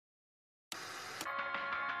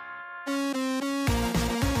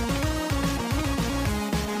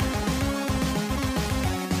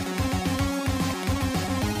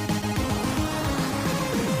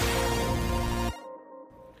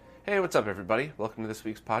Hey, what's up, everybody? Welcome to this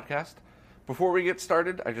week's podcast. Before we get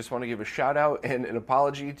started, I just want to give a shout out and an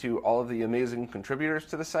apology to all of the amazing contributors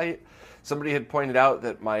to the site. Somebody had pointed out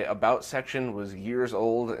that my About section was years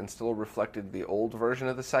old and still reflected the old version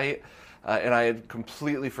of the site, and I had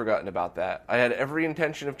completely forgotten about that. I had every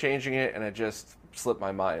intention of changing it, and it just slipped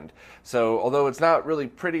my mind. So although it's not really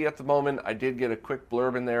pretty at the moment, I did get a quick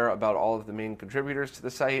blurb in there about all of the main contributors to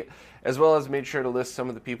the site, as well as made sure to list some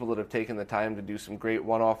of the people that have taken the time to do some great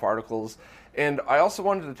one-off articles. And I also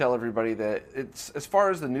wanted to tell everybody that it's, as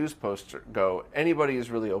far as the news posts go, anybody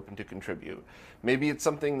is really open to contribute. Maybe it's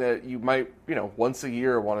something that you might, once a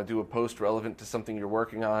year want to do a post relevant to something you're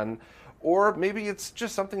working on. Or maybe it's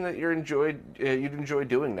just something that you'd enjoy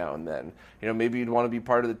doing now and then. Maybe you'd want to be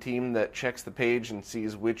part of the team that checks the page and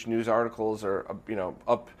sees which news articles are,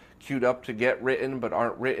 queued up to get written but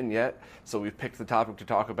aren't written yet. So we've picked the topic to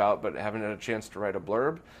talk about but haven't had a chance to write a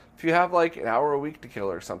blurb. If you have like an hour a week to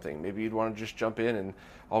kill or something, maybe you'd want to just jump in and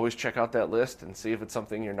always check out that list and see if it's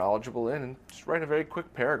something you're knowledgeable in and just write a very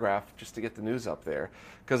quick paragraph just to get the news up there.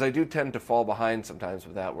 Because I do tend to fall behind sometimes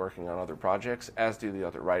with that working on other projects, as do the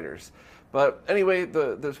other writers. But anyway,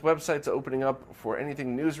 this website's opening up for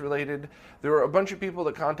anything news related. There were a bunch of people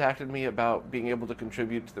that contacted me about being able to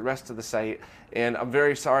contribute to the rest of the site, and I'm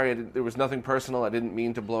very sorry. There was nothing personal. I didn't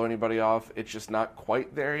mean to blow anybody off. It's just not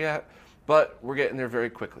quite there yet, but we're getting there very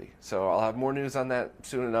quickly. So I'll have more news on that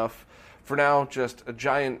soon enough. For now, just a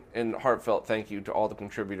giant and heartfelt thank you to all the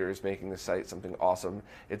contributors making this site something awesome.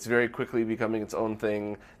 It's very quickly becoming its own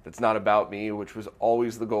thing that's not about me, which was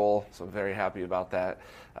always the goal, so I'm very happy about that.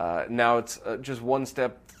 Now it's just one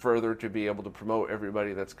step further to be able to promote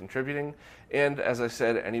everybody that's contributing, and as I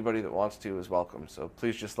said, anybody that wants to is welcome. So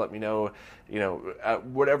please just let me know, at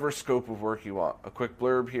whatever scope of work you want. A quick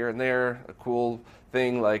blurb here and there, a cool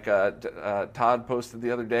thing like Todd posted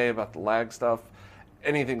the other day about the lag stuff.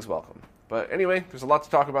 Anything's welcome. But anyway, there's a lot to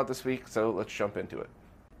talk about this week, so let's jump into it.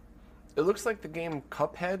 It looks like the game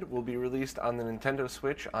Cuphead will be released on the Nintendo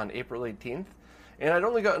Switch on April 18th, and I'd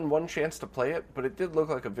only gotten one chance to play it, but it did look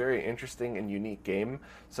like a very interesting and unique game,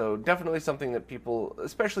 so definitely something that people,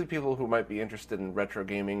 especially people who might be interested in retro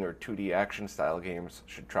gaming or 2D action style games,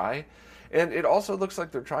 should try. And it also looks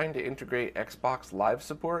like they're trying to integrate Xbox Live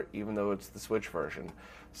support, even though it's the Switch version.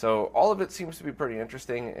 So all of it seems to be pretty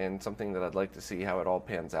interesting and something that I'd like to see how it all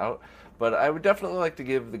pans out. But I would definitely like to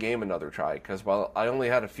give the game another try, because while I only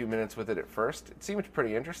had a few minutes with it at first, it seemed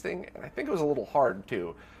pretty interesting, and I think it was a little hard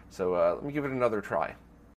too. So let me give it another try.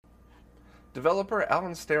 Developer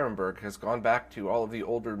Alan Sterenberg has gone back to all of the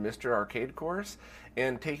older Mr. Arcade cores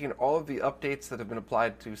and taken all of the updates that have been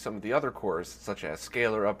applied to some of the other cores, such as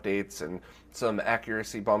scalar updates and some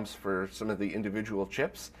accuracy bumps for some of the individual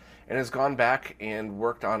chips, and has gone back and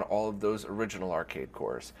worked on all of those original arcade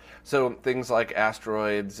cores. So things like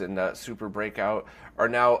Asteroids and Super Breakout are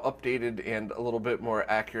now updated and a little bit more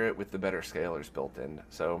accurate with the better scalars built in.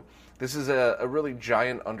 So this is a really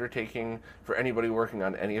giant undertaking for anybody working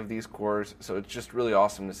on any of these cores, so it's just really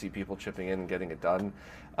awesome to see people chipping in and getting it done.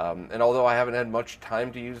 And although I haven't had much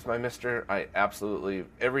time to use my Mister, I absolutely,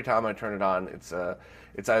 every time I turn it on,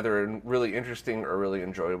 it's either a really interesting or really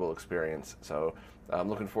enjoyable experience. So I'm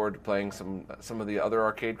looking forward to playing some of the other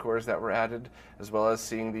arcade cores that were added, as well as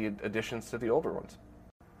seeing the additions to the older ones.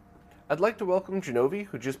 I'd like to welcome Genovi,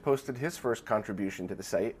 who just posted his first contribution to the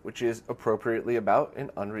site, which is appropriately about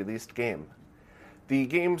an unreleased game. The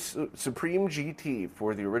game Supreme GT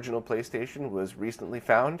for the original PlayStation was recently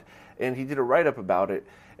found, and he did a write-up about it.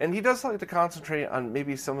 And he does like to concentrate on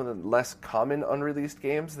maybe some of the less common unreleased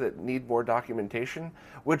games that need more documentation,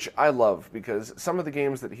 which I love, because some of the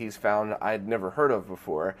games that he's found I'd never heard of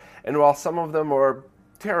before, and while some of them are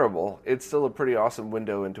terrible, it's still a pretty awesome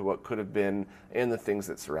window into what could have been and the things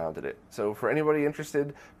that surrounded it. So for anybody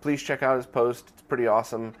interested, please check out his post. It's pretty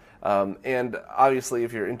awesome. And obviously,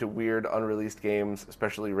 if you're into weird, unreleased games,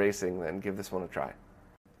 especially racing, then give this one a try.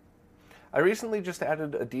 I recently just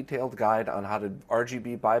added a detailed guide on how to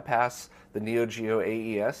RGB bypass the Neo Geo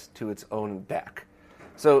AES to its own DAC.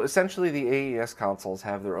 So essentially, the AES consoles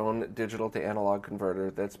have their own digital to analog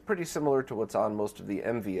converter that's pretty similar to what's on most of the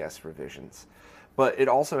MVS revisions. But it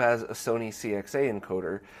also has a Sony CXA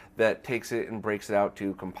encoder that takes it and breaks it out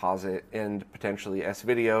to composite and potentially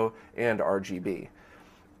S-video and RGB.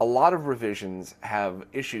 A lot of revisions have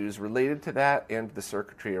issues related to that and the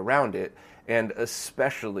circuitry around it, and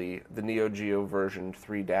especially the Neo Geo version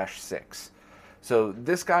 3-6. So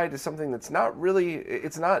this guide is something that's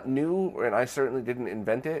it's not new, and I certainly didn't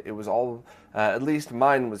invent it. It was all, at least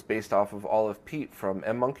mine was based off of all of Pete from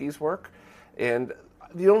M-Monkey's work, and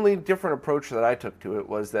The only different approach that I took to it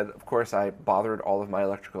was that, of course, I bothered all of my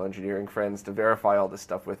electrical engineering friends to verify all this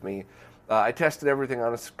stuff with me. I tested everything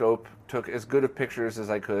on a scope, took as good of pictures as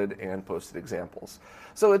I could, and posted examples.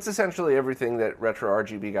 So it's essentially everything that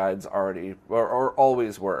RetroRGB guides already or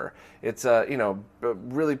always were. It's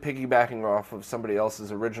really piggybacking off of somebody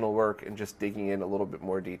else's original work and just digging in a little bit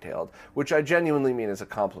more detailed, which I genuinely mean as a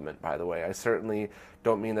compliment, by the way. I certainly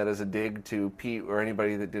don't mean that as a dig to Pete or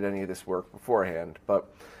anybody that did any of this work beforehand.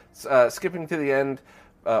 But skipping to the end,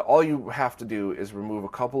 all you have to do is remove a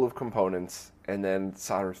couple of components and then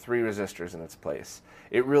solder 3 resistors in its place.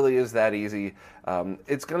 It really is that easy.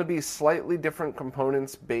 It's going to be slightly different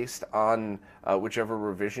components based on whichever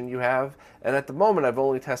revision you have. And at the moment, I've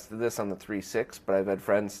only tested this on the 3.6, but I've had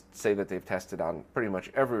friends say that they've tested on pretty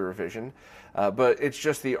much every revision. But it's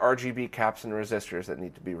just the RGB caps and resistors that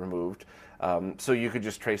need to be removed. So you could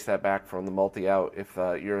just trace that back from the multi-out if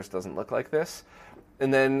yours doesn't look like this.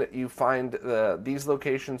 And then you find these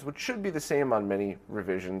locations, which should be the same on many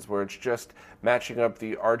revisions, where it's just matching up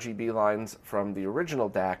the RGB lines from the original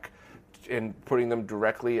DAC and putting them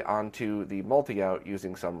directly onto the multi-out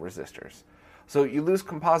using some resistors. So you lose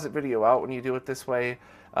composite video out when you do it this way,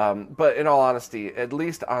 but in all honesty, at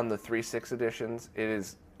least on the 3.6 editions, it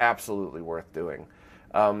is absolutely worth doing.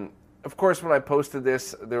 Of course, when I posted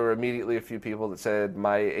this, there were immediately a few people that said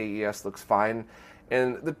my AES looks fine.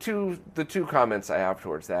 And the two comments I have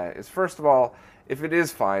towards that is, first of all, if it is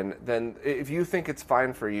fine, then if you think it's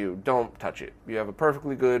fine for you, don't touch it. You have a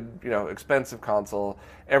perfectly good, expensive console,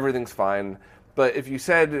 everything's fine. But if you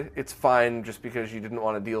said it's fine just because you didn't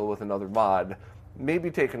want to deal with another mod, maybe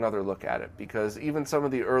take another look at it, because even some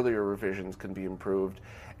of the earlier revisions can be improved.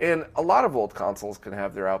 And a lot of old consoles can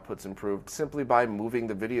have their outputs improved simply by moving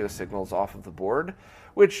the video signals off of the board,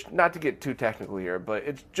 which, not to get too technical here, but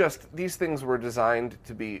it's just, these things were designed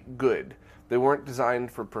to be good. They weren't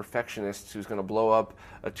designed for perfectionists who's going to blow up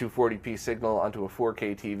a 240p signal onto a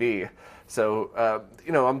 4K TV. So,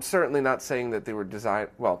 I'm certainly not saying that they were designed,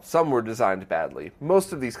 well, some were designed badly.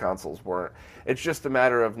 Most of these consoles weren't. It's just a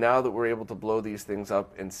matter of, now that we're able to blow these things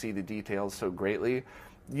up and see the details so greatly,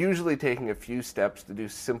 usually taking a few steps to do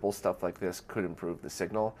simple stuff like this could improve the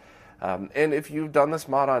signal. And if you've done this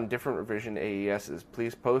mod on different revision AESs,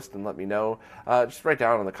 please post and let me know. Just write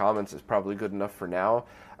down in the comments is probably good enough for now.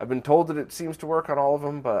 I've been told that it seems to work on all of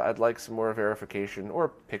them, but I'd like some more verification, or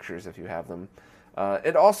pictures if you have them.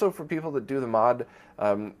 And also for people that do the mod,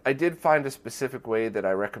 I did find a specific way that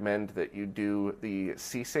I recommend that you do the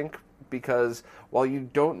C-Sync, because while you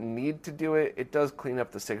don't need to do it, it does clean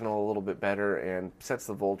up the signal a little bit better and sets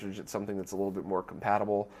the voltage at something that's a little bit more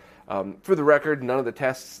compatible. For the record, none of the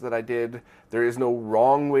tests that I did, there is no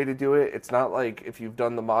wrong way to do it. It's not like if you've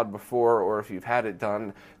done the mod before or if you've had it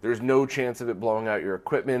done, there's no chance of it blowing out your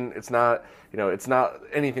equipment. It's not, it's not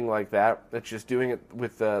anything like that. It's just doing it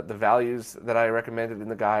with the values that I recommended in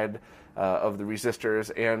the guide of the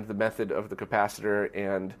resistors and the method of the capacitor,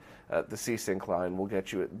 and the C-Sync line will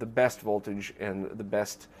get you the best voltage and the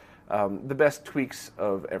best tweaks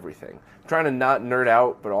of everything. I'm trying to not nerd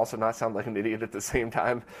out, but also not sound like an idiot at the same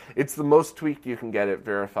time. It's the most tweaked you can get it,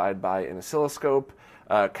 verified by an oscilloscope,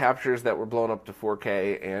 captures that were blown up to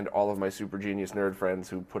 4K, and all of my super genius nerd friends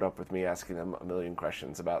who put up with me asking them a million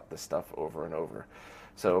questions about this stuff over and over.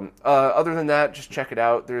 So other than that, just check it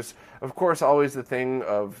out. There's, of course, always the thing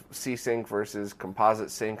of C-Sync versus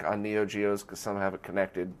composite sync on Neo Geos, because some have it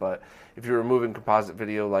connected, but if you're removing composite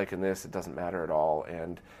video like in this, it doesn't matter at all,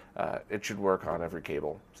 and it should work on every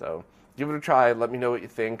cable. So give it a try, let me know what you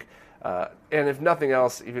think. And if nothing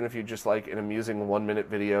else, even if you just like an amusing 1-minute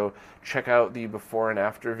video, check out the before and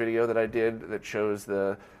after video that I did that shows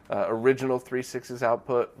the original 3.6's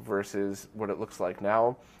output versus what it looks like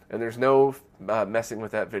now. And there's no messing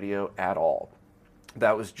with that video at all.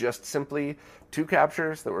 That was just simply 2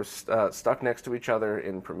 captures that were stuck next to each other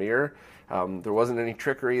in Premiere. There wasn't any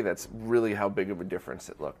trickery. That's really how big of a difference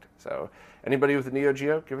it looked. So anybody with a Neo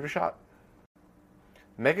Geo, give it a shot.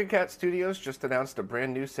 Megacat Studios just announced a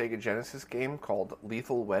brand new Sega Genesis game called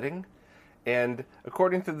Lethal Wedding. And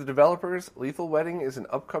according to the developers, Lethal Wedding is an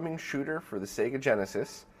upcoming shooter for the Sega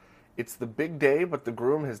Genesis. It's the big day, but the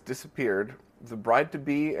groom has disappeared. The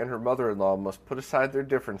bride-to-be and her mother-in-law must put aside their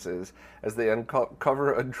differences as they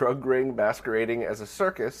uncover a drug ring masquerading as a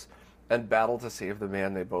circus and battle to save the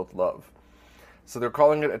man they both love. So they're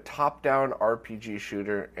calling it a top-down RPG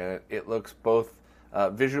shooter, and it looks both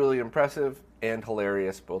visually impressive and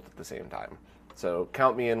hilarious both at the same time. So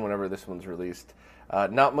count me in whenever this one's released.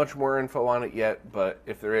 Not much more info on it yet, but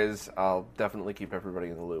if there is, I'll definitely keep everybody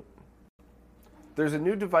in the loop. There's a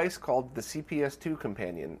new device called the CPS2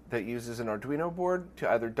 Companion that uses an Arduino board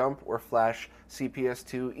to either dump or flash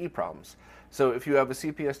CPS2 EEPROMs. So if you have a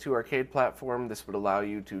CPS2 arcade platform, this would allow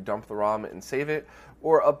you to dump the ROM and save it,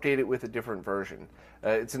 or update it with a different version.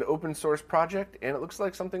 It's an open source project, and it looks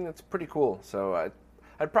like something that's pretty cool. So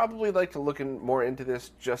I'd probably like to look more into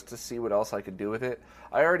this just to see what else I could do with it.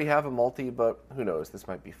 I already have a multi, but who knows, this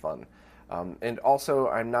might be fun. And also,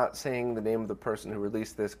 I'm not saying the name of the person who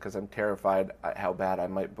released this because I'm terrified how bad I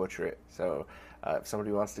might butcher it. So if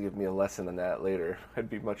somebody wants to give me a lesson on that later, I'd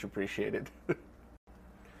be much appreciated.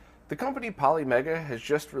 The company Polymega has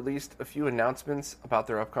just released a few announcements about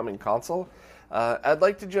their upcoming console. I'd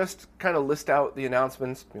like to just kind of list out the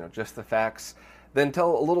announcements, just the facts, then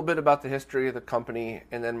tell a little bit about the history of the company,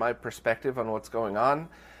 and then my perspective on what's going on.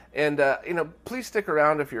 And, please stick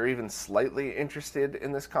around if you're even slightly interested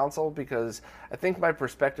in this console, because I think my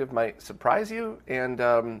perspective might surprise you, and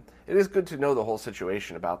it is good to know the whole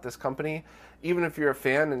situation about this company, even if you're a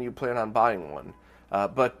fan and you plan on buying one.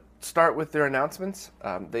 But start with their announcements.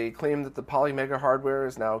 They claim that the Polymega hardware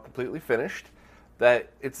is now completely finished,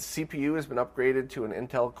 that its CPU has been upgraded to an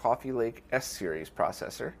Intel Coffee Lake S-Series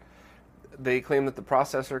processor. They claim that the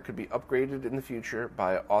processor could be upgraded in the future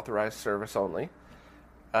by authorized service only.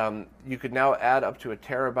 You could now add up to a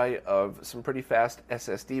terabyte of some pretty fast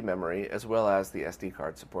SSD memory, as well as the SD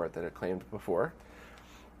card support that it claimed before.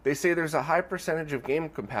 They say there's a high percentage of game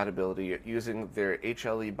compatibility using their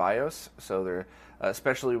HLE BIOS, so they're,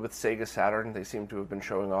 especially with Sega Saturn, they seem to have been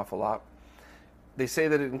showing off a lot. They say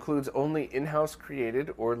that it includes only in-house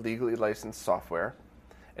created or legally licensed software,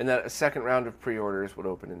 and that a second round of pre-orders would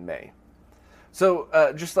open in May.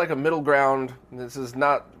 So, just like a middle ground, this is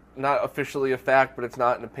not officially a fact, but it's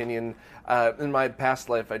not an opinion. In my past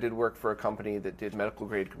life, I did work for a company that did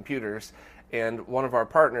medical-grade computers, and one of our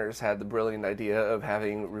partners had the brilliant idea of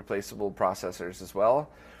having replaceable processors as well.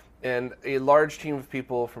 And a large team of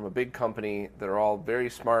people from a big company that are all very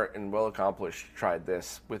smart and well-accomplished tried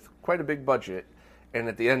this with quite a big budget, and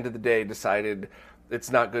at the end of the day decided it's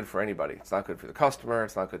not good for anybody. It's not good for the customer.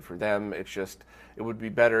 It's not good for them. It's just, it would be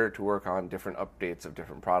better to work on different updates of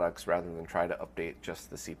different products rather than try to update just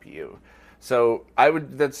the CPU. So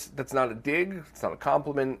that's not a dig. It's not a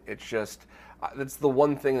compliment. It's just, that's the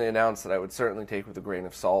one thing they announced that I would certainly take with a grain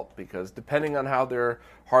of salt, because depending on how their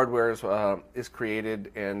hardware is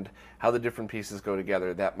created and how the different pieces go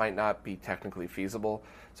together, that might not be technically feasible.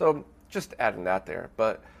 So just adding that there.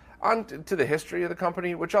 But on to the history of the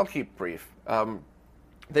company, which I'll keep brief.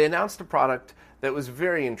 They announced a product that was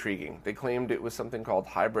very intriguing. They claimed it was something called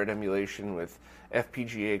hybrid emulation with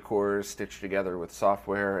FPGA cores stitched together with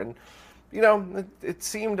software. And, it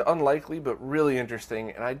seemed unlikely, but really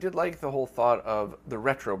interesting. And I did like the whole thought of the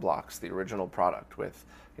retro blocks, the original product, with,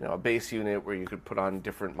 a base unit where you could put on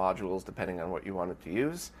different modules depending on what you wanted to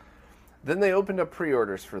use. Then they opened up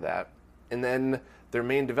pre-orders for that. And then their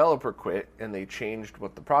main developer quit, and they changed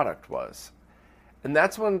what the product was. And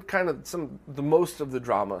that's when kind of the most of the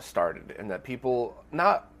drama started, and that people,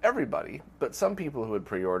 not everybody, but some people who had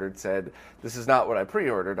pre-ordered said, this is not what I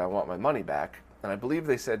pre-ordered, I want my money back. And I believe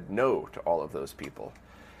they said no to all of those people.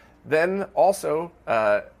 Then also,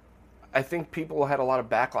 I think people had a lot of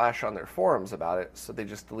backlash on their forums about it, so they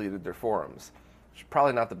just deleted their forums, which is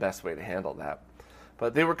probably not the best way to handle that.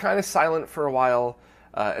 But they were kind of silent for a while,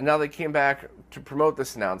 and now they came back to promote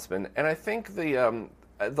this announcement. And I think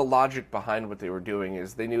the logic behind what they were doing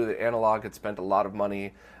is they knew that Analog had spent a lot of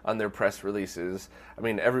money on their press releases. I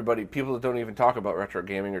mean, people that don't even talk about retro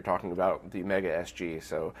gaming are talking about the Mega SG,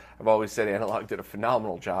 so I've always said Analog did a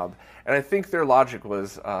phenomenal job. And I think their logic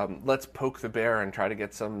was, let's poke the bear and try to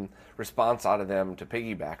get some response out of them to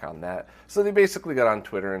piggyback on that. So they basically got on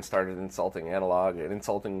Twitter and started insulting Analog and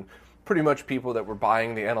insulting pretty much people that were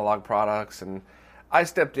buying the Analog products. And I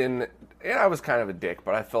stepped in, and I was kind of a dick,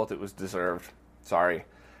 but I felt it was deserved. Sorry.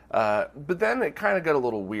 But then it kind of got a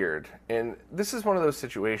little weird. And this is one of those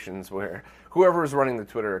situations where whoever was running the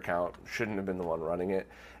Twitter account shouldn't have been the one running it.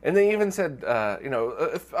 And they even said,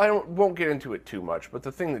 if won't get into it too much, but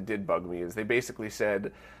the thing that did bug me is they basically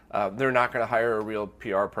said they're not going to hire a real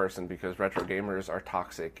PR person because retro gamers are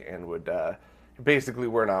toxic and would, basically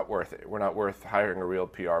we're not worth it. We're not worth hiring a real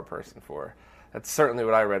PR person for. That's certainly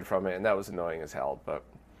what I read from it, and that was annoying as hell. But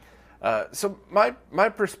so my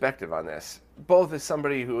perspective on this, both as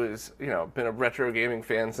somebody who has been a retro gaming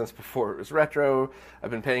fan since before it was retro,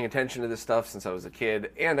 I've been paying attention to this stuff since I was a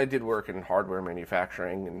kid, and I did work in hardware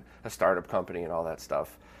manufacturing and a startup company and all that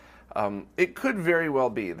stuff. It could very well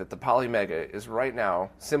be that the Polymega is right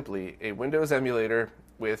now simply a Windows emulator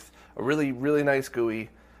with a really, really nice GUI,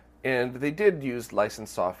 and they did use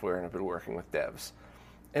licensed software and have been working with devs.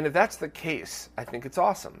 And if that's the case, I think it's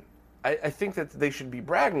awesome. I think that they should be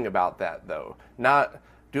bragging about that, though, not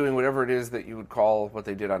doing whatever it is that you would call what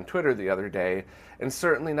they did on Twitter the other day, and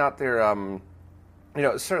certainly not their,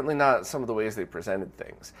 certainly not some of the ways they presented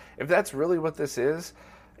things. If that's really what this is,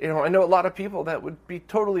 I know a lot of people that would be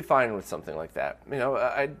totally fine with something like that.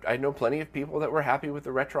 I know plenty of people that were happy with the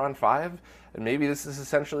Retron 5, and maybe this is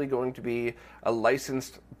essentially going to be a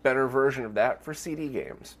licensed, better version of that for CD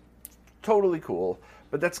games. Totally cool,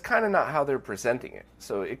 but that's kind of not how they're presenting it.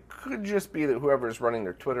 So it could just be that whoever's running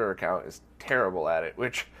their Twitter account is terrible at it,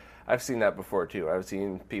 which I've seen that before too. I've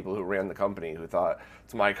seen people who ran the company who thought,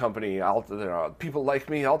 it's my company, people like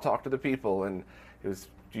me, I'll talk to the people, and it was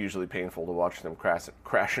usually painful to watch them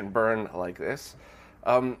crash and burn like this.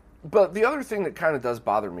 But the other thing that kind of does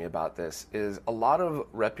bother me about this is a lot of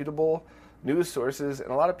reputable news sources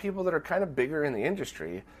and a lot of people that are kind of bigger in the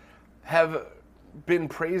industry have been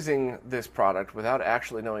praising this product without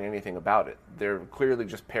actually knowing anything about it. They're clearly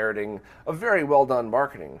just parroting a very well done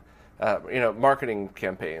marketing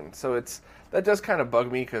campaign. So that does kind of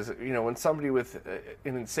bug me because, when somebody with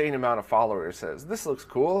an insane amount of followers says, this looks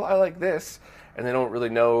cool, I like this, and they don't really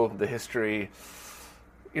know the history,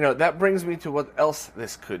 that brings me to what else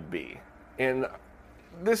this could be. And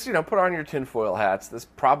this, put on your tinfoil hats, this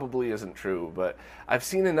probably isn't true, but I've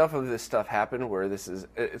seen enough of this stuff happen where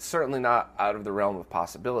it's certainly not out of the realm of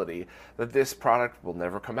possibility that this product will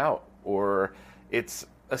never come out, or it's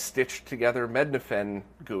a stitched together Mednafen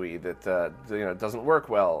GUI that doesn't work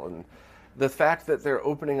well. And the fact that they're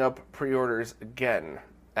opening up pre-orders again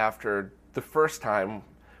after the first time,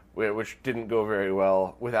 which didn't go very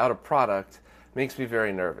well, without a product, makes me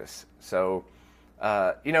very nervous. So,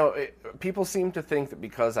 people seem to think that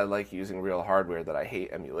because I like using real hardware that I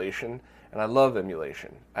hate emulation, and I love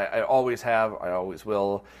emulation. I always have, I always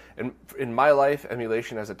will. And in my life,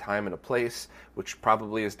 emulation has a time and a place, which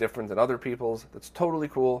probably is different than other people's. That's totally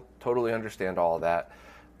cool, totally understand all of that.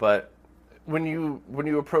 But when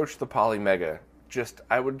you approach the Polymega,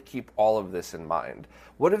 I would keep all of this in mind.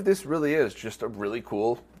 What if this really is just a really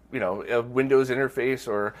cool, a Windows interface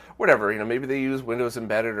or whatever, maybe they use Windows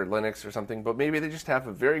Embedded or Linux or something, but maybe they just have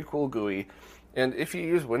a very cool GUI. And if you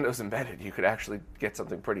use Windows Embedded, you could actually get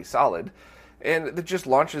something pretty solid. And it just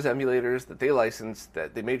launches emulators that they licensed,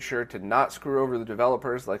 that they made sure to not screw over the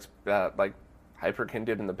developers like Hyperkin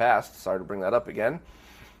did in the past. Sorry to bring that up again.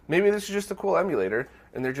 Maybe this is just a cool emulator,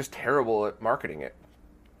 and they're just terrible at marketing it.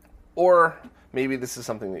 Or maybe this is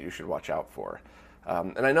something that you should watch out for.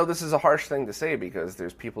 And I know this is a harsh thing to say because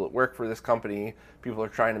there's people that work for this company, people are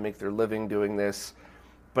trying to make their living doing this,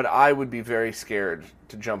 but I would be very scared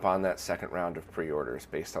to jump on that second round of pre-orders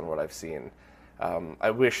based on what I've seen. I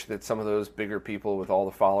wish that some of those bigger people with all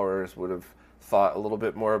the followers would have thought a little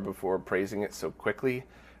bit more before praising it so quickly.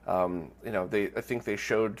 I think they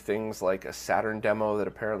showed things like a Saturn demo that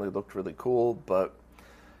apparently looked really cool, but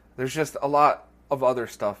there's just a lot of other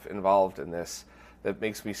stuff involved in this that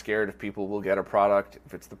makes me scared if people will get a product,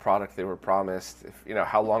 if it's the product they were promised, if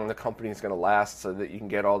how long the company is going to last so that you can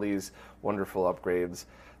get all these wonderful upgrades.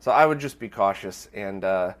 So I would just be cautious, and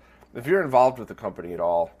if you're involved with the company at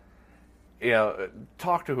all,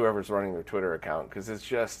 talk to whoever's running their Twitter account, because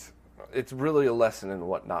it's really a lesson in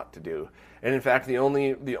what not to do. And in fact, the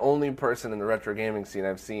only person in the retro gaming scene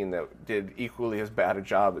I've seen that did equally as bad a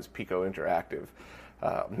job as Pico Interactive.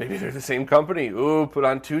 Maybe they're the same company. Ooh, put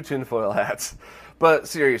on two tinfoil hats. But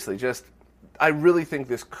seriously, I really think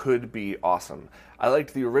this could be awesome. I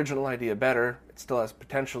liked the original idea better. It still has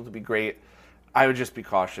potential to be great. I would just be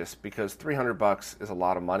cautious because $300 is a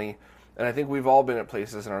lot of money. And I think we've all been at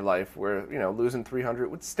places in our life where, losing $300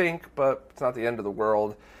 would stink, but it's not the end of the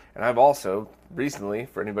world. And I've also recently,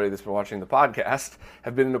 for anybody that's been watching the podcast,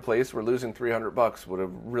 have been in a place where losing $300 would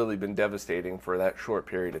have really been devastating for that short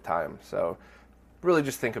period of time. So really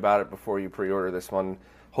just think about it before you pre-order this one.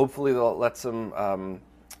 Hopefully they'll let some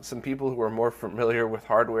people who are more familiar with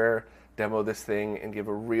hardware demo this thing and give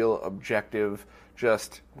a real objective, I'm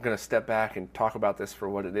going to step back and talk about this for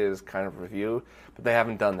what it is kind of review, but they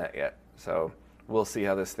haven't done that yet. So we'll see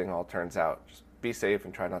how this thing all turns out. Just be safe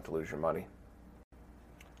and try not to lose your money.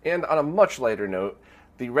 And on a much lighter note,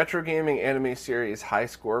 the retro gaming anime series High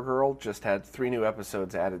Score Girl just had 3 new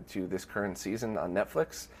episodes added to this current season on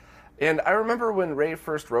Netflix. And I remember when Ray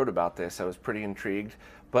first wrote about this, I was pretty intrigued,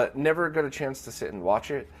 but never got a chance to sit and watch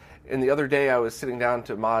it. And the other day I was sitting down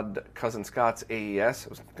to mod Cousin Scott's AES. I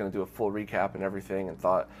was going to do a full recap and everything and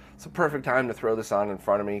thought it's a perfect time to throw this on in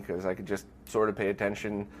front of me because I could just sort of pay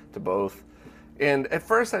attention to both. And at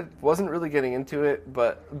first I wasn't really getting into it,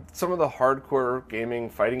 but some of the hardcore gaming,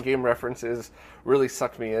 fighting game references really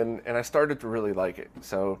sucked me in, and I started to really like it.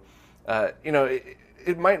 So,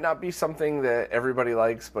 it might not be something that everybody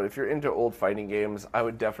likes, but if you're into old fighting games, I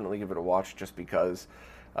would definitely give it a watch just because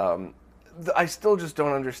I still just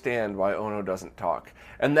don't understand why Ono doesn't talk.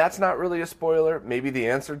 And that's not really a spoiler. Maybe the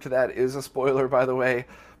answer to that is a spoiler, by the way.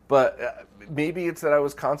 But maybe it's that I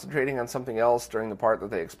was concentrating on something else during the part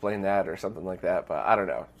that they explained that or something like that. But I don't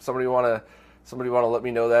know. Somebody want to let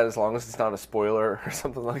me know that, as long as it's not a spoiler or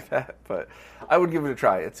something like that. But I would give it a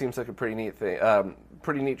try. It seems like a pretty neat thing,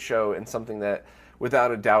 pretty neat show, and something that,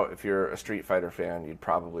 without a doubt, if you're a Street Fighter fan, you'd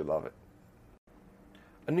probably love it.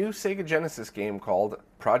 A new Sega Genesis game called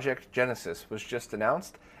Project Genesis was just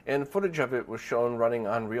announced, and footage of it was shown running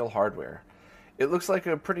on real hardware. It looks like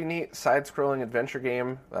a pretty neat side-scrolling adventure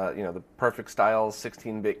game, the perfect style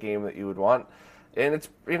 16-bit game that you would want. And it's,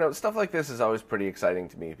 stuff like this is always pretty exciting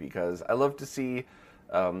to me because I love to see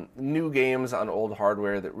new games on old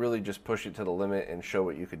hardware that really just push it to the limit and show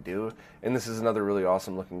what you could do. And this is another really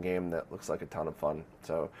awesome looking game that looks like a ton of fun.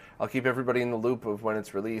 So I'll keep everybody in the loop of when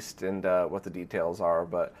it's released and what the details are.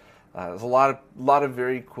 But there's a lot of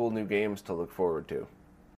very cool new games to look forward to.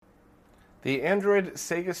 The Android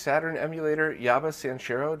Sega Saturn emulator Yaba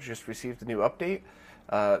Sanshiro just received a new update.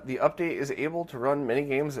 The update is able to run many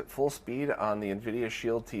games at full speed on the NVIDIA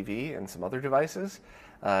Shield TV and some other devices.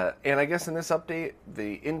 And I guess in this update,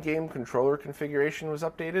 the in-game controller configuration was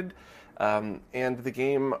updated, and the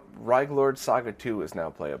game Ryglord Saga 2 is now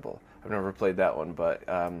playable. I've never played that one, but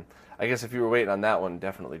I guess if you were waiting on that one,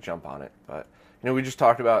 definitely jump on it. But we just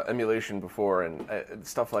talked about emulation before, and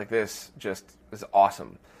stuff like this just is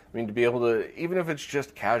awesome. I mean, to be able to, even if it's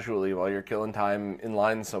just casually while you're killing time in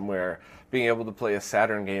line somewhere, being able to play a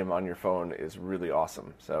Saturn game on your phone is really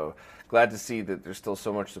awesome. So glad to see that there's still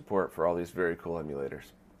so much support for all these very cool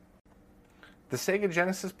emulators. The Sega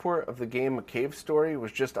Genesis port of the game Cave Story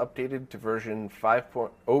was just updated to version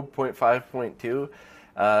 0.5.2,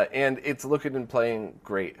 and it's looking and playing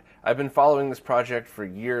great. I've been following this project for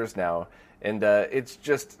years now, and it's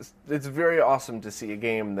very awesome to see a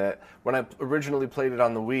game that, when I originally played it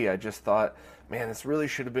on the Wii, I just thought, man, this really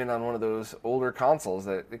should have been on one of those older consoles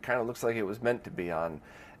that it kind of looks like it was meant to be on.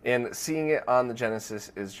 And seeing it on the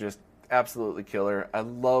Genesis is just absolutely killer. I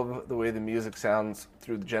love the way the music sounds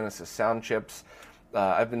through the Genesis sound chips.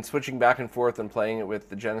 I've been switching back and forth and playing it with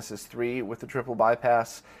the Genesis 3 with the triple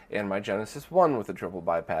bypass and my Genesis 1 with the triple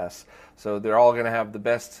bypass. So they're all going to have the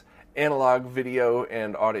best analog video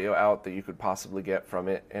and audio out that you could possibly get from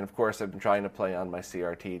it. And of course, I've been trying to play on my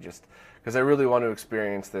CRT just because I really want to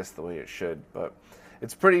experience this the way it should. But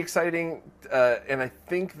it's pretty exciting, and I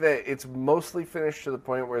think that it's mostly finished to the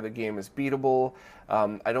point where the game is beatable.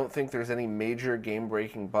 I don't think there's any major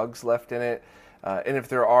game-breaking bugs left in it. And if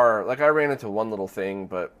there are, I ran into one little thing,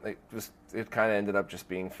 but it kind of ended up just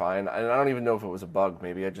being fine. And I don't even know if it was a bug.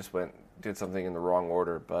 Maybe I just did something in the wrong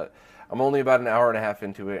order. But I'm only about an hour and a half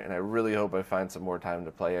into it, and I really hope I find some more time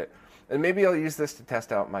to play it. And maybe I'll use this to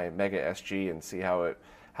test out my Mega SG and see how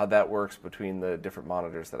that works between the different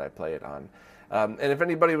monitors that I play it on. And if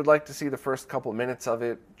anybody would like to see the first couple minutes of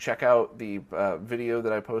it, check out the video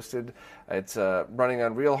that I posted. It's running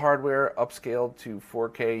on real hardware, upscaled to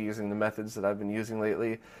 4K using the methods that I've been using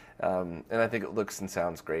lately. And I think it looks and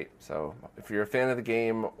sounds great. So if you're a fan of the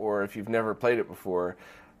game, or if you've never played it before,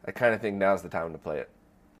 I kind of think now's the time to play it.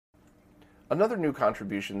 Another new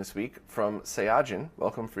contribution this week from Sayajin.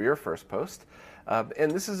 Welcome for your first post.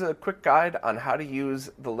 And this is a quick guide on how to use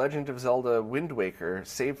the Legend of Zelda Wind Waker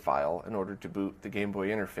save file in order to boot the Game Boy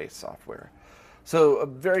Interface software. So a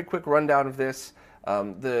very quick rundown of this.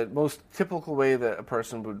 The most typical way that a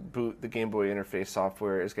person would boot the Game Boy Interface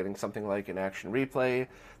software is getting something like an Action Replay,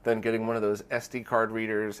 then getting one of those SD card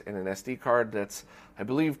readers and an SD card that's, I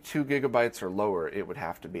believe, 2 gigabytes or lower it would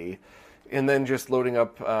have to be, and then just loading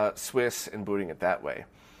up Swiss and booting it that way.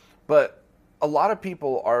 But a lot of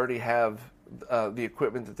people already have the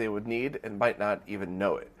equipment that they would need and might not even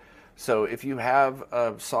know it. So if you have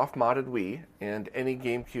a soft-modded Wii and any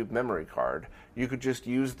GameCube memory card, you could just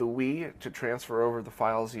use the Wii to transfer over the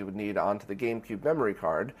files you would need onto the GameCube memory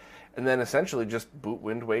card, and then essentially just boot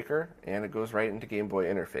Wind Waker, and it goes right into Game Boy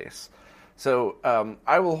Interface. So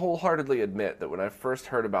I will wholeheartedly admit that when I first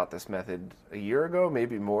heard about this method a year ago,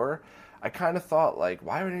 maybe more, I kind of thought,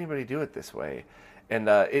 why would anybody do it this way? And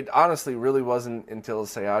it honestly really wasn't until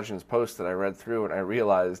Sayajin's post that I read through and I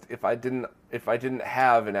realized if I didn't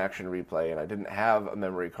have an Action Replay and I didn't have a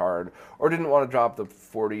memory card or didn't want to drop the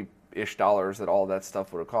 $40-ish that all that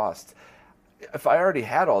stuff would have cost, if I already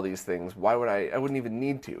had all these things, why would I wouldn't even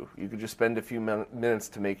need to. You could just spend a few minutes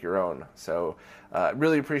to make your own. So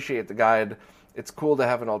really appreciate the guide. It's cool to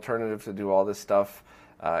have an alternative to do all this stuff.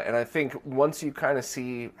 And I think once you kind of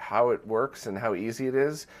see how it works and how easy it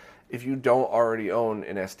is, if you don't already own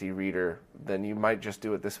an SD reader, then you might just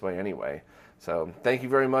do it this way anyway. So thank you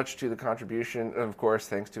very much to the contribution, and of course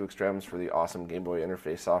thanks to Extrems for the awesome Game Boy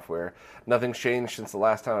interface software. Nothing's changed since the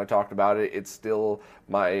last time I talked about it. It's still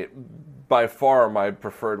by far my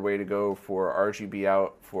preferred way to go for RGB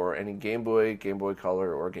out for any Game Boy, Game Boy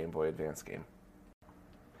Color, or Game Boy Advance game.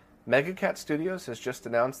 MegaCat Studios has just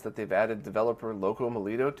announced that they've added developer Loco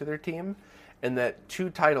Melito to their team, and that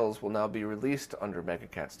 2 titles will now be released under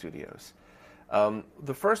MegaCat Studios.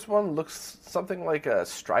 The first one looks something like a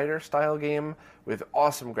Strider-style game with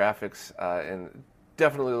awesome graphics, and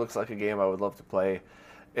definitely looks like a game I would love to play.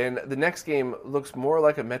 And the next game looks more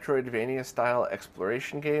like a Metroidvania-style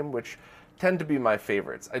exploration game, which tend to be my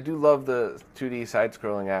favorites. I do love the 2D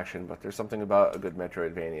side-scrolling action, but there's something about a good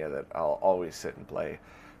Metroidvania that I'll always sit and play.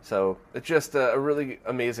 So it's just a really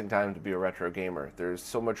amazing time to be a retro gamer. There's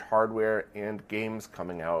so much hardware and games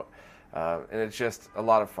coming out, and it's just a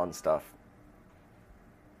lot of fun stuff.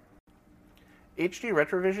 HD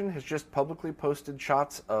Retrovision has just publicly posted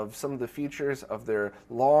shots of some of the features of their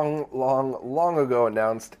long ago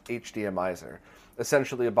announced HDMizer.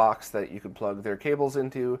 Essentially a box that you could plug their cables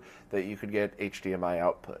into, that you could get HDMI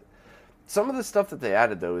output. Some of the stuff that they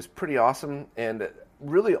added, though, is pretty awesome, and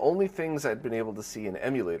really only things I'd been able to see in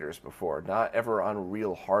emulators before, not ever on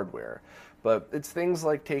real hardware. But it's things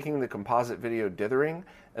like taking the composite video dithering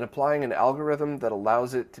and applying an algorithm that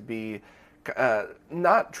allows it to be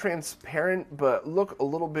not transparent, but look a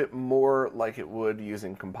little bit more like it would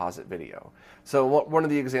using composite video. So one of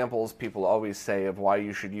the examples people always say of why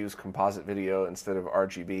you should use composite video instead of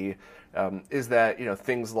RGB is that, you know,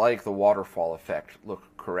 things like the waterfall effect look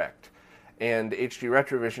correct. And HD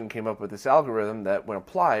Retrovision came up with this algorithm that, when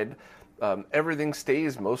applied, everything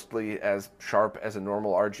stays mostly as sharp as a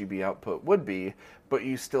normal RGB output would be, but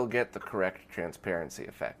you still get the correct transparency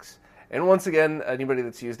effects. And once again, anybody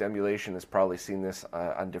that's used emulation has probably seen this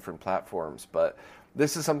on different platforms, but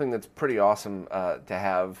this is something that's pretty awesome to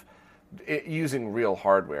have using real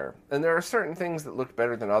hardware. And there are certain things that look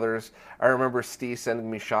better than others. I remember Steve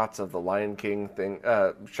sending me shots of the Lion King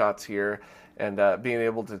shots here, and being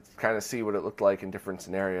able to kind of see what it looked like in different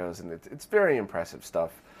scenarios, and it's very impressive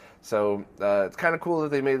stuff. So it's kind of cool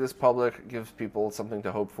that they made this public. It gives people something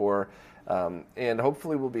to hope for, and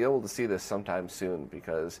hopefully we'll be able to see this sometime soon,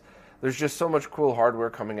 because there's just so much cool hardware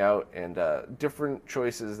coming out, and different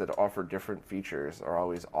choices that offer different features are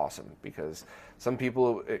always awesome, because some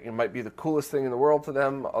people, it might be the coolest thing in the world to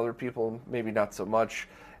them, other people maybe not so much,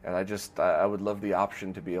 and I would love the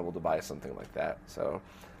option to be able to buy something like that. So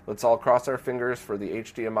let's all cross our fingers for the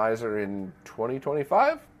HDMizer in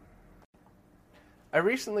 2025. I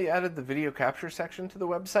recently added the video capture section to the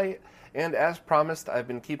website, and as promised, I've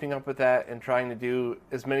been keeping up with that and trying to do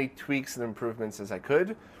as many tweaks and improvements as I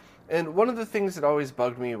could. And one of the things that always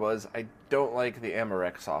bugged me was I don't like the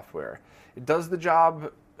Amarek software. It does the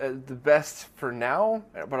job the best for now,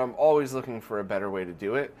 but I'm always looking for a better way to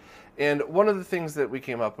do it. And one of the things that we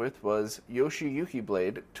came up with was Yoshiyuki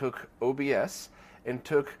Blade took OBS and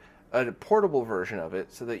took a portable version of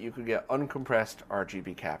it so that you could get uncompressed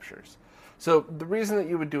RGB captures. So the reason that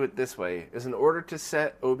you would do it this way is, in order to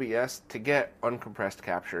set OBS to get uncompressed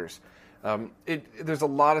captures, there's a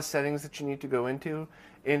lot of settings that you need to go into.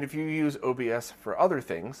 And if you use OBS for other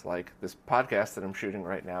things, like this podcast that I'm shooting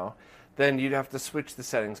right now, then you'd have to switch the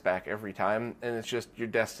settings back every time, and it's just, you're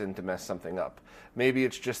destined to mess something up. Maybe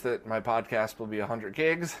it's just that my podcast will be 100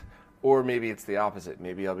 gigs, or maybe it's the opposite.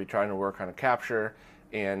 Maybe I'll be trying to work on a capture,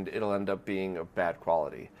 and it'll end up being of bad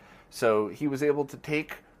quality. So he was able to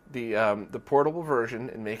take the portable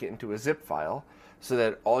version and make it into a zip file, so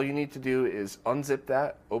that all you need to do is unzip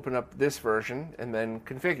that, open up this version, and then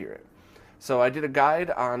configure it. So I did a guide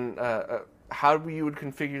on how you would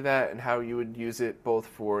configure that and how you would use it both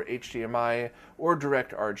for HDMI or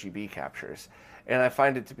direct RGB captures. And I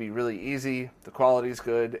find it to be really easy, the quality's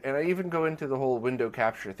good, and I even go into the whole window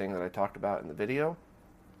capture thing that I talked about in the video.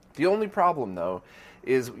 The only problem, though,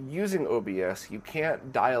 is using OBS, you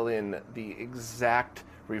can't dial in the exact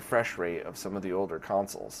refresh rate of some of the older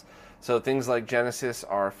consoles. So things like Genesis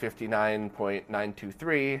are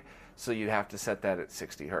 59.923, so you'd have to set that at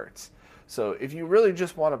 60 hertz. So if you really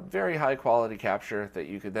just want a very high quality capture that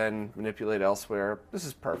you could then manipulate elsewhere, this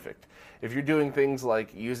is perfect. If you're doing things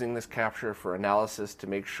like using this capture for analysis to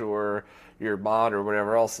make sure your mod or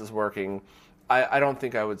whatever else is working, I don't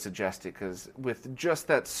think I would suggest it, because with just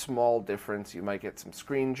that small difference, you might get some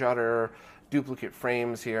screen judder, duplicate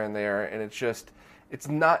frames here and there, and it's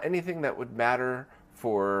not anything that would matter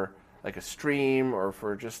for like a stream, or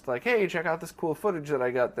for just like, hey, check out this cool footage that I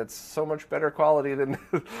got that's so much better quality than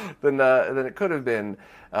than it could have been.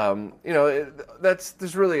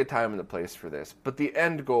 There's really a time and a place for this. But the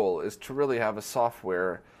end goal is to really have a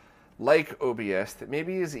software like OBS that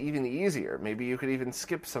maybe is even easier. Maybe you could even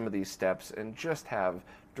skip some of these steps and just have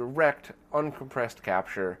direct, uncompressed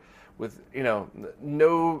capture with,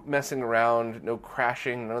 no messing around, no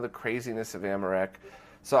crashing, none of the craziness of Amarek.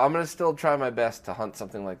 So I'm going to still try my best to hunt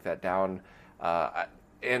something like that down.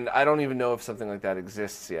 And I don't even know if something like that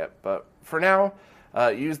exists yet. But for now,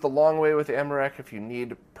 use the long way with Amarek if you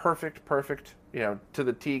need perfect, to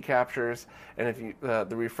the T captures. And if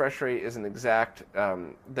the refresh rate isn't exact,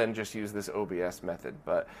 then just use this OBS method.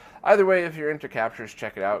 But either way, if you're into captures,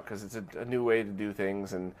 check it out because it's a new way to do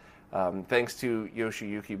things. And thanks to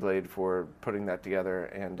Yoshiyuki Blade for putting that together.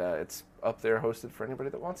 And it's up there hosted for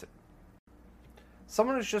anybody that wants it.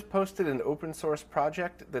 Someone has just posted an open source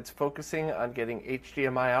project that's focusing on getting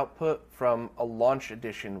HDMI output from a launch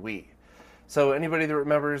edition Wii. So anybody that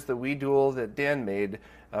remembers the Wii Dual that Dan made,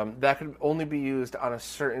 that could only be used on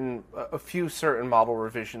a few certain model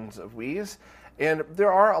revisions of Wiis. And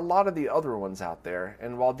there are a lot of the other ones out there.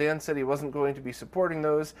 And while Dan said he wasn't going to be supporting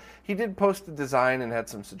those, he did post the design and had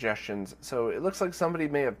some suggestions. So it looks like somebody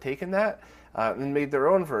may have taken that and made their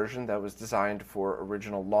own version that was designed for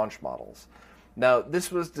original launch models. Now,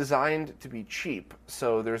 this was designed to be cheap,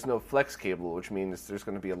 so there's no flex cable, which means there's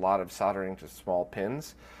going to be a lot of soldering to small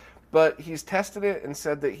pins. But he's tested it and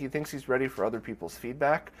said that he thinks he's ready for other people's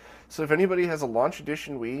feedback. So if anybody has a launch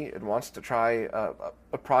edition Wii and wants to try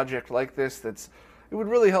a project like this, it would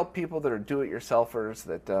really help people that are do-it-yourselfers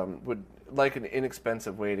that would like an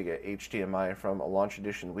inexpensive way to get HDMI from a launch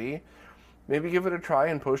edition Wii, maybe give it a try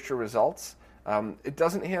and post your results. It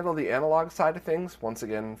doesn't handle the analog side of things, once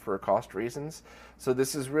again, for cost reasons. So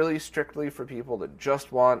this is really strictly for people that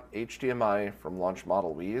just want HDMI from launch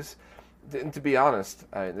model Wiis. And to be honest,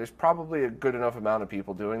 there's probably a good enough amount of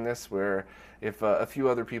people doing this where if a few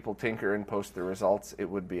other people tinker and post their results, it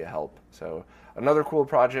would be a help. So another cool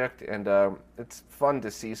project, and it's fun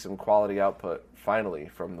to see some quality output finally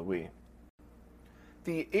from the Wii.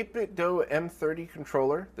 The 8BitDo M30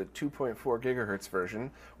 controller, the 2.4 GHz version,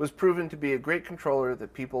 was proven to be a great controller that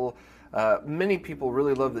many people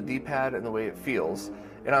really love the D-pad and the way it feels.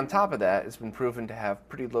 And on top of that, it's been proven to have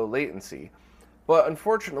pretty low latency. But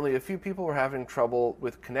unfortunately, a few people were having trouble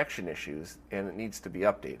with connection issues, and it needs to be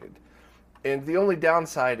updated. And the only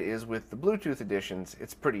downside is with the Bluetooth editions,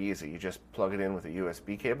 it's pretty easy. You just plug it in with a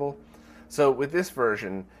USB cable. So with this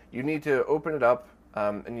version, you need to open it up,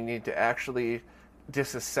 and you need to actually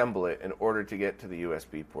disassemble it in order to get to the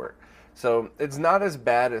USB port. So it's not as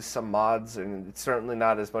bad as some mods, and it's certainly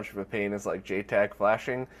not as much of a pain as like JTAG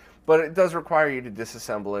flashing, but it does require you to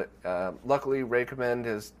disassemble it. Luckily, Recommend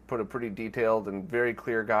has put a pretty detailed and very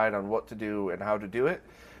clear guide on what to do and how to do it.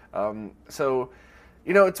 It's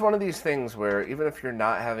one of these things where even if you're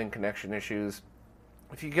not having connection issues,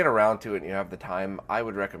 if you get around to it and you have the time, I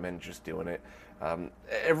would recommend just doing it.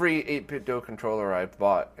 Every 8BitDo controller I've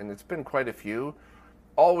bought, and it's been quite a few,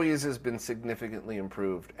 always has been significantly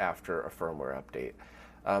improved after a firmware update.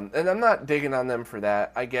 And I'm not digging on them for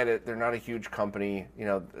that. I get it. They're not a huge company.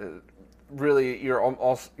 Really, you're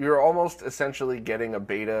almost essentially getting a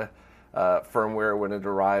beta firmware when it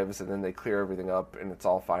arrives, and then they clear everything up, and it's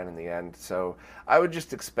all fine in the end. So I would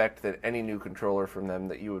just expect that any new controller from them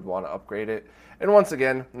that you would want to upgrade it. And once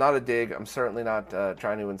again, not a dig. I'm certainly not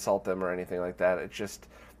trying to insult them or anything like that. It's just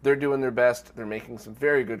they're doing their best. They're making some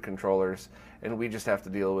very good controllers, and we just have to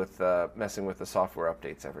deal with messing with the software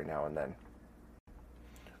updates every now and then.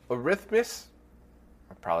 Arithmis,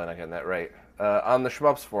 I'm probably not getting that right, on the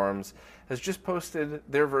Shmups forums, has just posted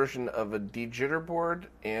their version of a dejitter board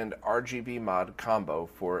and RGB mod combo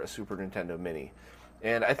for a Super Nintendo Mini.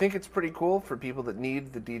 And I think it's pretty cool for people that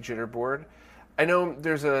need the dejitter board. I know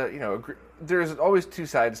there's there's always two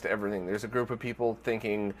sides to everything. There's a group of people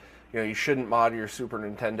thinking, you shouldn't mod your Super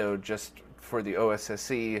Nintendo just for the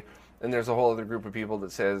OSSC, and there's a whole other group of people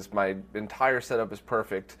that says my entire setup is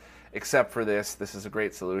perfect except for this. This is a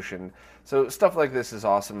great solution. So stuff like this is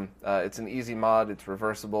awesome. It's an easy mod, it's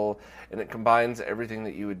reversible, and it combines everything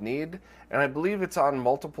that you would need. And I believe it's on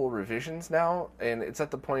multiple revisions now, and it's at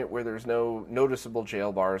the point where there's no noticeable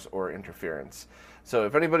jail bars or interference. So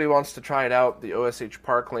if anybody wants to try it out, the OSH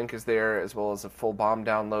Park link is there, as well as a full BOM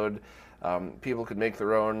download. People could make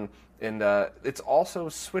their own, and it's also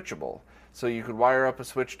switchable. So you could wire up a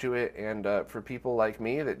switch to it, and for people like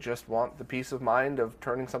me that just want the peace of mind of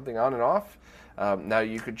turning something on and off, now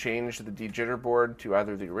you could change the dejitter board to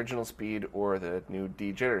either the original speed or the new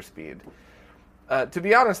dejitter speed. To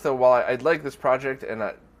be honest, though, while I'd like this project,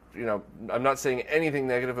 and I'm not saying anything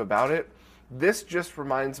negative about it. This just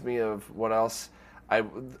reminds me of what else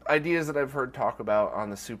ideas that I've heard talk about on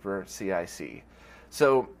the Super CIC.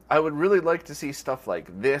 So I would really like to see stuff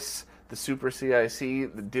like this, the Super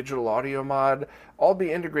CIC, the digital audio mod, all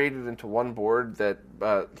be integrated into one board that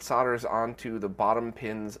solders onto the bottom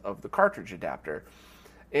pins of the cartridge adapter.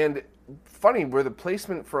 And funny, where the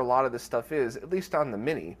placement for a lot of this stuff is, at least on the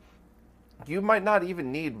Mini, you might not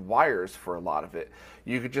even need wires for a lot of it.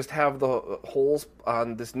 You could just have the holes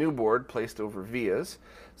on this new board placed over vias,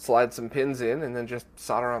 slide some pins in, and then just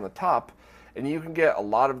solder on the top. And you can get a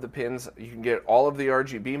lot of the pins. You can get all of the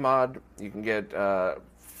RGB mod. You can get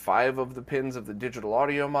 5 of the pins of the digital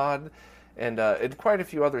audio mod, and quite a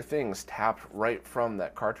few other things tapped right from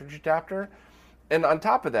that cartridge adapter. And on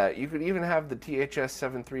top of that, you could even have the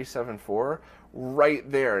THS7374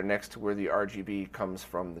 right there next to where the RGB comes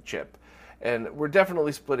from the chip. And we're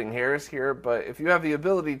definitely splitting hairs here, but if you have the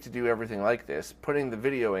ability to do everything like this, putting the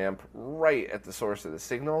video amp right at the source of the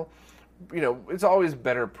signal, it's always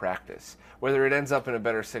better practice. Whether it ends up in a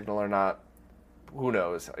better signal or not, who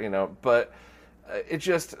knows, but it's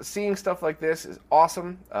just, seeing stuff like this is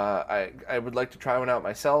awesome. I would like to try one out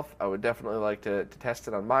myself. I would definitely like to test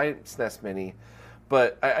it on my SNES Mini,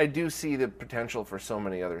 but I do see the potential for so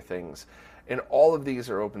many other things. And all of these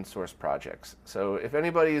are open source projects. So if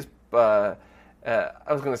anybody's, I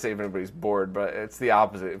was going to say if anybody's bored, but it's the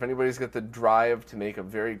opposite. If anybody's got the drive to make a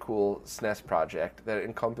very cool SNES project that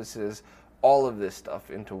encompasses all of this stuff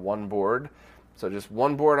into one board, so just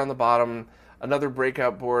one board on the bottom, another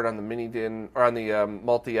breakout board on the mini DIN, or on the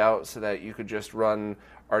multi-out, so that you could just run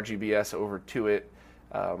RGBS over to it,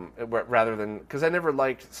 rather than, because I never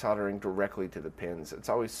liked soldering directly to the pins. It's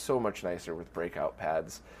always so much nicer with breakout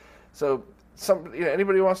pads. So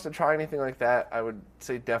anybody who wants to try anything like that, I would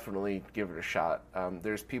say definitely give it a shot.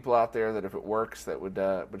 There's people out there that if it works, that would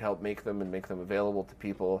help make them and make them available to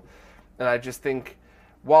people. And I just think,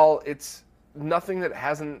 while it's nothing that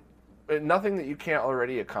you can't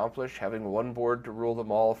already accomplish, having one board to rule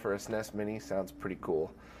them all for a SNES Mini sounds pretty cool.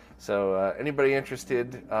 So anybody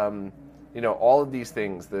interested, all of these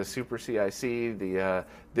things, the Super CIC,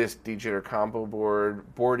 this D-Jitter combo board,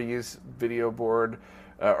 Boardies video board,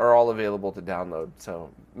 are all available to download.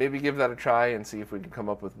 So maybe give that a try and see if we can come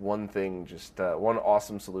up with one thing, just one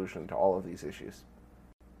awesome solution to all of these issues.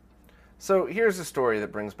 So here's a story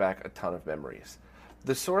that brings back a ton of memories.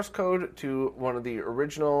 The source code to one of the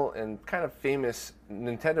original and kind of famous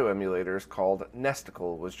Nintendo emulators called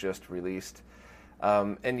Nesticle was just released.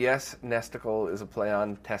 And yes, Nesticle is a play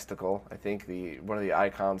on testicle. I think one of the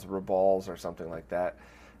icons revolves or something like that.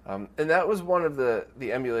 And that was one of the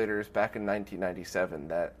emulators back in 1997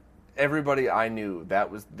 that everybody I knew, that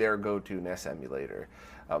was their go-to NES emulator.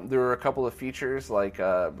 There were a couple of features, like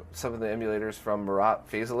some of the emulators from Murat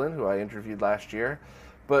Faisalin, who I interviewed last year,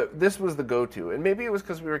 but this was the go-to. And maybe it was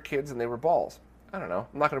because we were kids and they were balls. I don't know.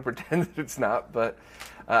 I'm not going to pretend that it's not, but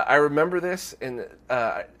I remember this, and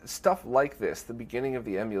stuff like this, the beginning of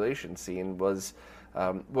the emulation scene, was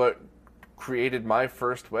what created my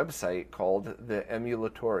first website called the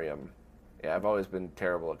Emulatorium. Yeah, I've always been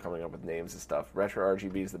terrible at coming up with names and stuff.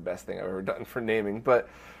 RetroRGB is the best thing I've ever done for naming, but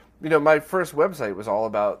my first website was all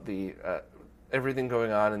about the everything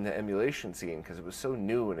going on in the emulation scene, because it was so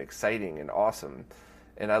new and exciting and awesome.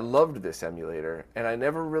 And I loved this emulator, and I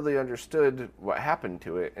never really understood what happened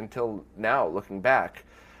to it until now, looking back.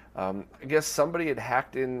 I guess somebody had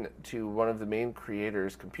hacked into one of the main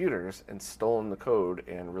creator's computers and stolen the code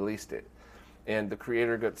and released it. And the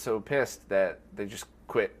creator got so pissed that they just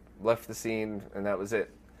quit, left the scene, and that was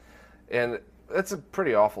it. And that's a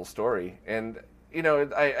pretty awful story. And,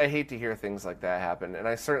 I hate to hear things like that happen, and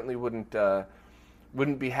I certainly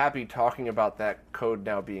wouldn't be happy talking about that code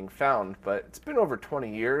now being found, but it's been over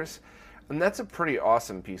 20 years, and that's a pretty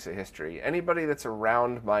awesome piece of history. Anybody that's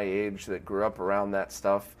around my age that grew up around that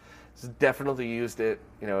stuff has definitely used it.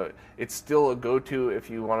 It's still a go-to if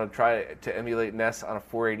you want to try to emulate NES on a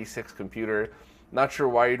 486 computer. Not sure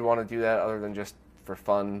why you'd want to do that other than just for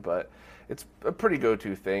fun, but it's a pretty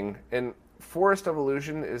go-to thing. And Forest of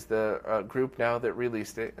Illusion is the group now that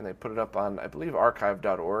released it, and they put it up on, I believe,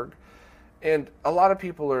 archive.org. And a lot of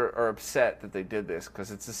people are upset that they did this,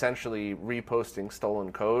 because it's essentially reposting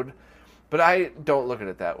stolen code. But I don't look at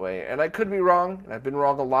it that way. And I could be wrong, and I've been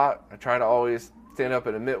wrong a lot. I try to always stand up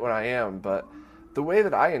and admit when I am. But the way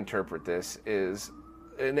that I interpret this is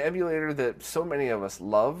an emulator that so many of us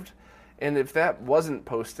loved. And if that wasn't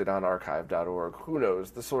posted on archive.org, who knows?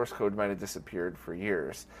 The source code might have disappeared for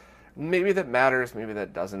years. Maybe that matters, maybe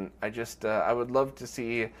that doesn't. I would love to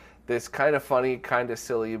see this kind of funny, kind of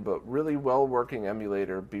silly, but really well-working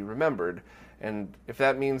emulator be remembered. And if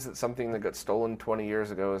that means that something that got stolen 20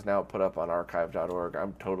 years ago is now put up on archive.org,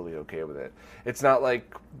 I'm totally okay with it. It's not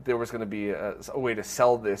like there was going to be a way to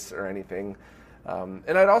sell this or anything.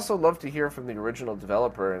 And I'd also love to hear from the original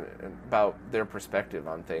developer and about their perspective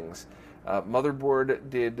on things.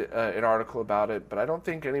 Motherboard did an article about it, but I don't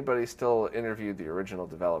think anybody still interviewed the original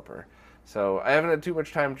developer. So I haven't had too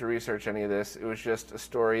much time to research any of this. It was just a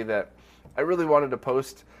story that I really wanted to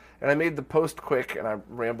post, and I made the post quick, and I'm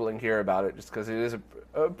rambling here about it just because it is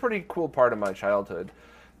a pretty cool part of my childhood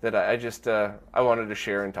that I wanted to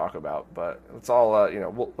share and talk about. But let's all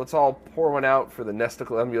let's all pour one out for the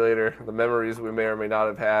Nesticle emulator, the memories we may or may not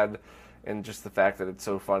have had, and just the fact that it's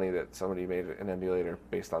so funny that somebody made an emulator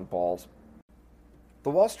based on balls. The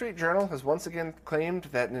Wall Street Journal has once again claimed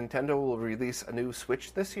that Nintendo will release a new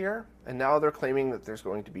Switch this year, and now they're claiming that there's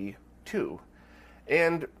going to be two.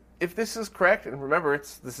 And if this is correct, and remember,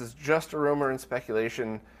 this is just a rumor and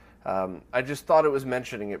speculation, I just thought it was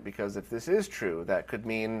mentioning it because if this is true, that could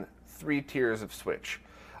mean 3 tiers of Switch.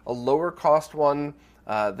 A lower cost one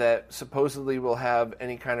that supposedly will have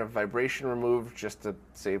any kind of vibration removed just to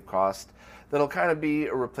save cost. That'll kind of be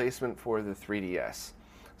a replacement for the 3DS.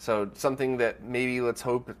 So something that maybe, let's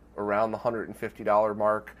hope, around the $150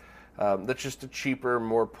 mark. That's just a cheaper,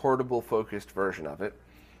 more portable focused version of it.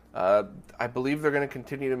 I believe they're going to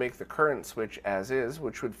continue to make the current Switch as is,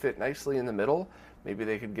 which would fit nicely in the middle. Maybe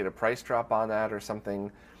they could get a price drop on that or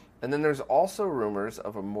something. And then there's also rumors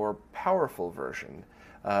of a more powerful version.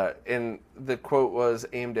 And the quote was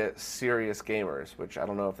aimed at serious gamers, which I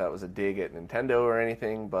don't know if that was a dig at Nintendo or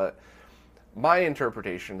anything, but my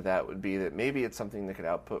interpretation of that would be that maybe it's something that could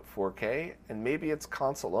output 4K, and maybe it's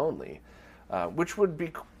console only, which would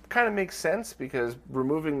be kind of makes sense because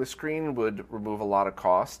removing the screen would remove a lot of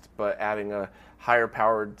cost, but adding a higher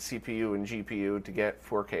powered CPU and GPU to get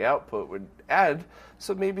 4K output would add,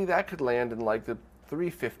 so maybe that could land in like the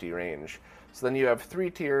 $350 range. So then you have 3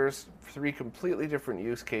 tiers, 3 completely different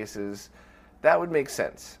use cases. That would make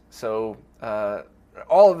sense. So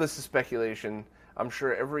all of this is speculation. I'm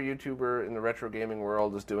sure every YouTuber in the retro gaming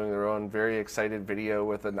world is doing their own very excited video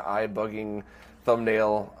with an eye-bugging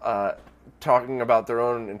thumbnail talking about their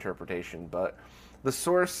own interpretation. But the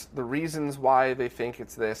source, the reasons why they think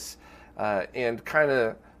it's this, and kind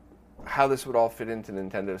of how this would all fit into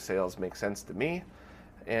Nintendo sales makes sense to me.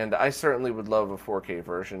 And I certainly would love a 4K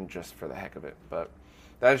version just for the heck of it. But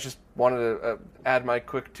I just wanted to add my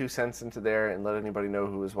quick 2 cents into there and let anybody know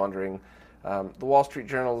who was wondering. The Wall Street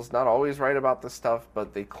Journal is not always right about this stuff,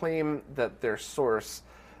 but they claim that their source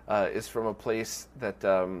is from a place that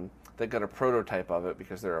they got a prototype of it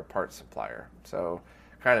because they're a parts supplier. So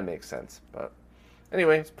kind of makes sense. But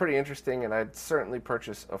anyway, it's pretty interesting, and I'd certainly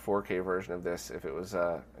purchase a 4K version of this if it was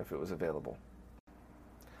available.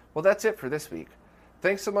 Well, that's it for this week.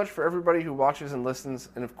 Thanks so much for everybody who watches and listens,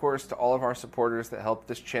 and of course to all of our supporters that help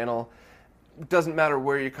this channel. It doesn't matter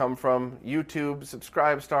where you come from, YouTube,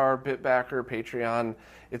 Subscribestar, Bitbacker, Patreon,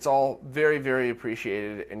 it's all very, very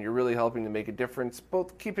appreciated, and you're really helping to make a difference,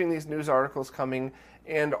 both keeping these news articles coming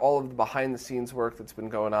and all of the behind-the-scenes work that's been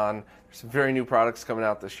going on. There's some very new products coming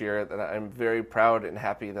out this year that I'm very proud and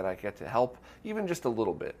happy that I get to help, even just a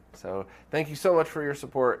little bit. So thank you so much for your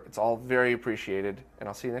support. It's all very appreciated, and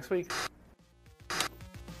I'll see you next week.